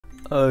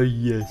Oh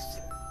yes.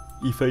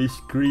 If I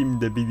scream,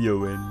 the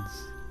video ends.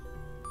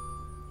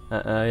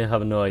 I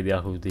have no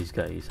idea who this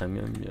guy is. I'm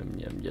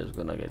just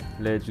gonna get.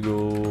 Let's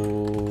go.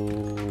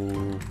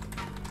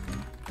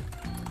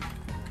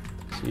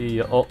 See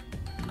ya. Oh,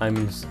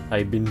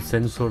 I've been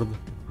censored.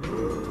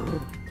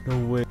 No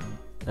way.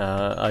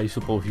 I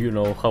suppose you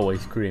know how I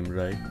scream,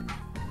 right?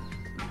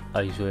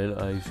 I swear,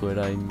 I have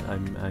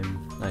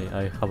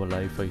a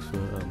life. I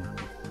swear.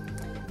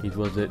 It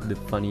was the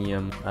funny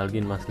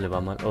alguien más le va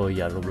mal. Oh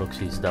yeah,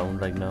 Roblox is down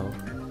right now.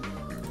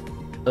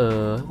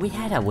 We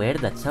had aware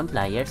that some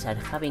players are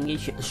having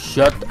issues.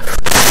 Shut.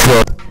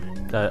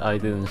 I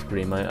didn't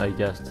scream. I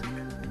just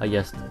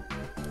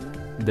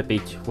the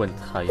pitch went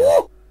higher.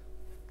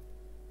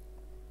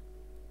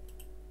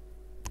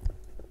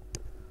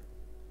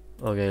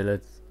 Okay,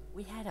 let's.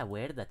 We had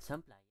aware that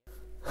some players.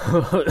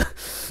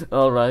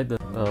 All right.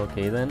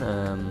 Okay then.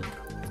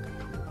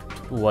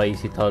 Why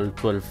is it all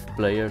 12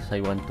 players?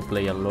 I want to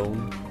play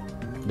alone.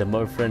 The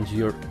more friends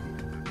you're.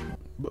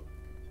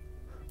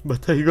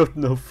 But I got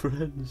no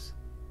friends. ...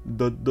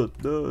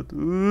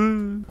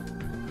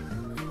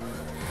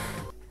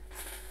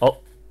 Oh,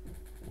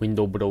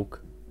 window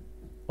broke.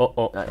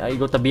 Oh, I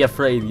gotta be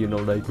afraid, you know,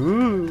 like.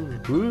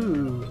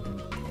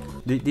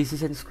 This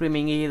isn't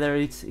screaming either.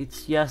 It's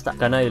just.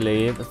 Can I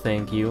leave?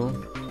 Thank you.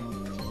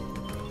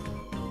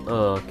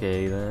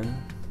 Okay then.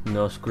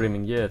 No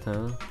screaming yet,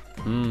 huh?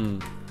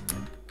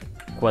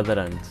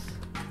 Quadrants.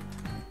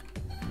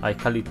 I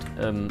call it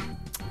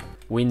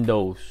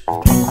windows.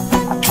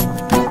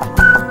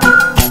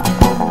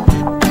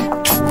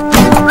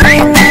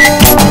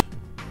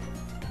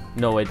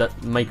 No wait,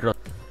 that micro.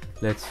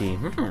 Let's see.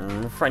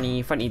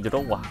 Funny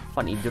draw.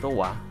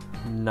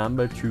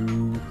 Number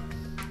 2.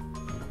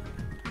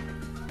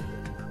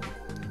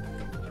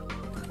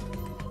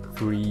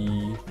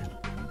 3.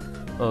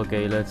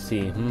 Okay, let's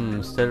see.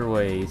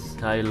 Stairways.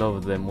 I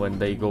love them when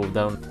they go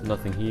down.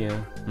 Nothing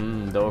here.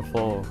 Door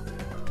 4.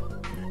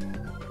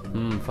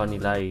 Funny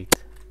light.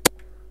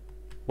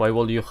 Why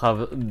will you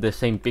have the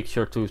same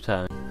picture 2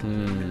 times?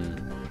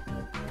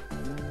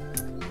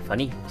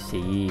 Funny.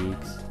 6.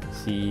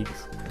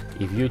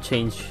 If you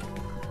change.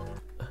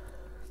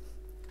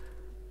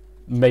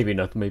 Maybe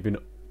not. Can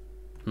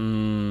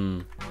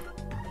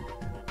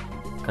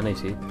I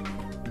see it?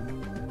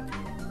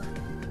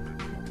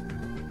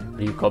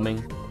 Are you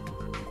coming?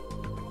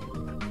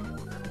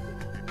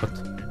 What?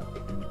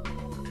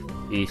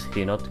 Is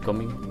he not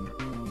coming?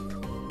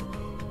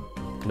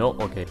 No?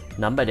 Okay.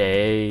 Number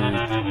 8.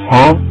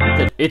 Huh?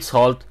 It's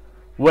halt.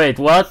 Wait,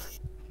 what?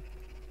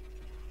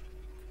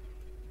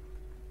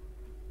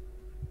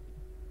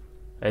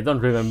 I don't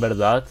remember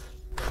that.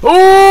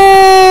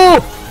 Oh!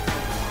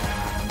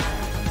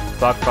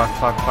 Fuck.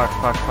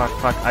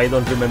 I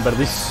don't remember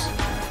this.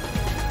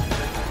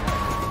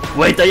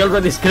 Wait, I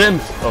already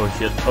screamed! Oh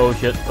shit.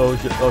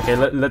 Okay,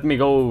 let me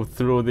go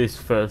through this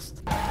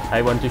first.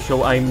 I want to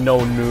show I'm no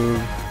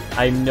noob.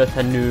 I'm not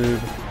a noob.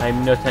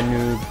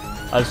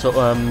 Also,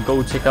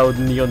 go check out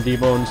Neon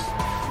Demons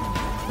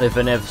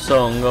FNF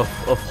song of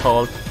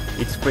Hulk.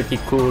 It's pretty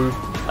cool.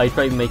 I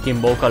tried making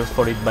vocals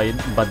for it,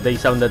 but they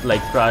sounded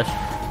like trash.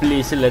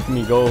 Please let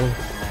me go.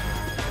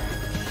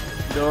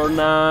 Door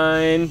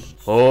 9.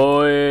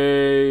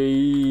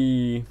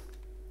 Oi!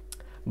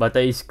 But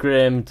I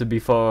screamed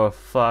before.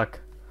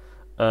 Fuck.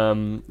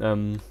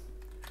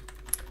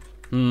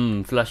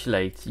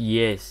 Flashlight.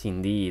 Yes,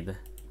 indeed.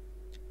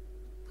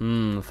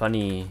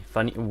 Funny.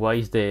 Why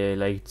is the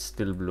light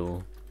still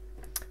blue?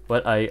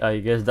 Well, I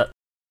guess that.